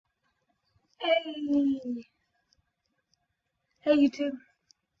Hey, hey YouTube.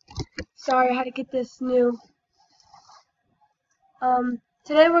 Sorry, I had to get this new.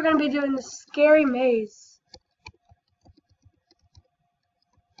 Today we're gonna be doing the scary maze.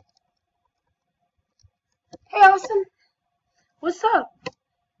 Hey Austin, what's up?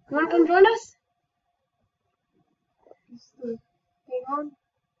 You wanna come join us? Is the thing on?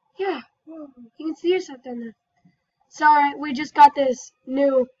 Yeah, you can see yourself down there. Sorry, we just got this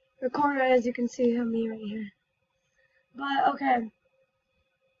new recorder, as you can see me right here. But okay,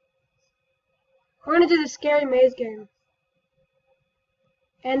 we're gonna do the scary maze game.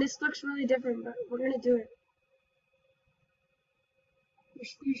 And this looks really different, but we're gonna do it.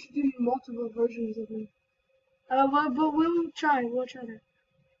 You should do multiple versions of me. But we'll try that.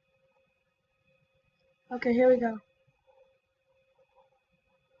 Okay, here we go.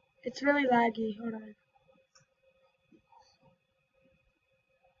 It's really laggy, hold on.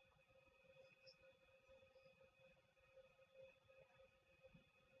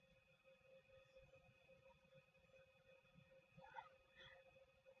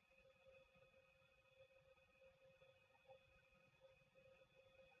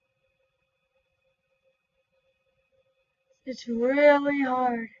 It's really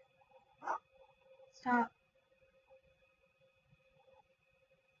hard. Stop.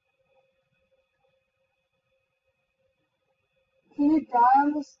 Can you die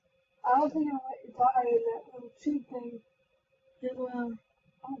on this? I don't think it'll let you die in that little tube thing. It will.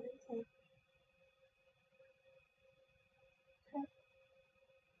 I don't think so. Okay.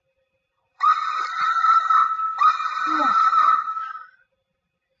 Yeah.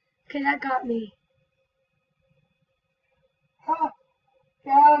 Okay, that got me. Ha!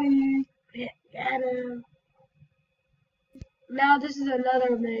 Got him. Yeah, got him. Now this is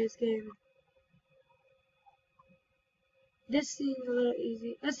another maze game. This seems a little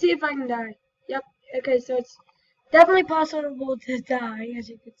easy. Let's see if I can die. Yep. Okay, so it's definitely possible to die, as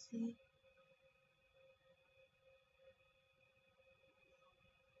you can see.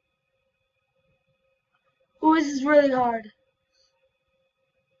 Ooh, this is really hard.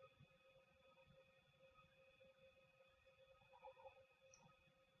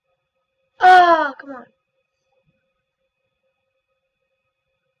 Ah, come on.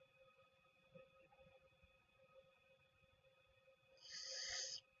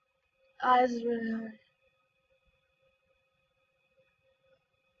 Ah, this is really hard.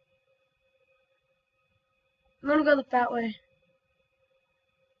 I'm gonna go the fat way.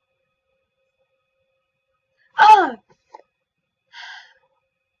 Ah!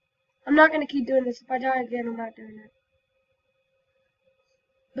 I'm not gonna keep doing this. If I die again, I'm not doing it.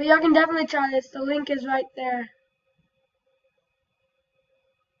 But y'all can definitely try this. The link is right there.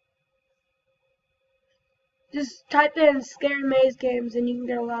 Just type in Scary Maze Games and you can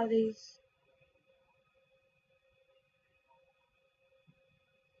get a lot of these.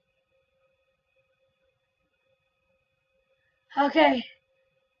 Okay.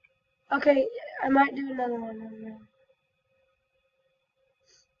 Okay, I might do another one. I don't know.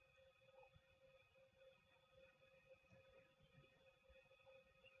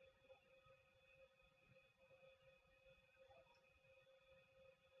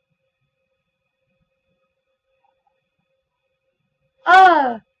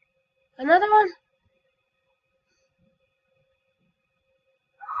 Ah! Another one?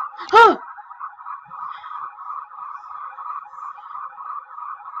 Oh!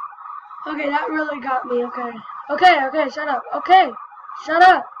 Okay, that really got me. Okay. Okay, shut up. Okay, shut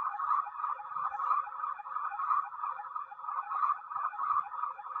up.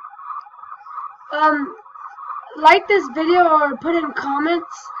 Like this video or put in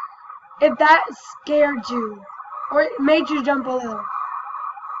comments if that scared you or it made you jump a little.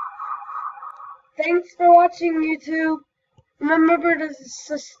 Thanks for watching, YouTube. Remember to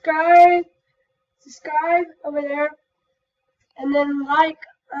subscribe over there, and then like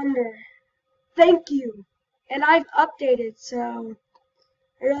under. Thank you. And I've updated, so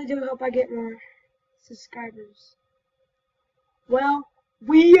I really do hope I get more subscribers. Well,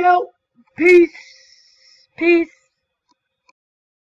 we out. Peace. Peace.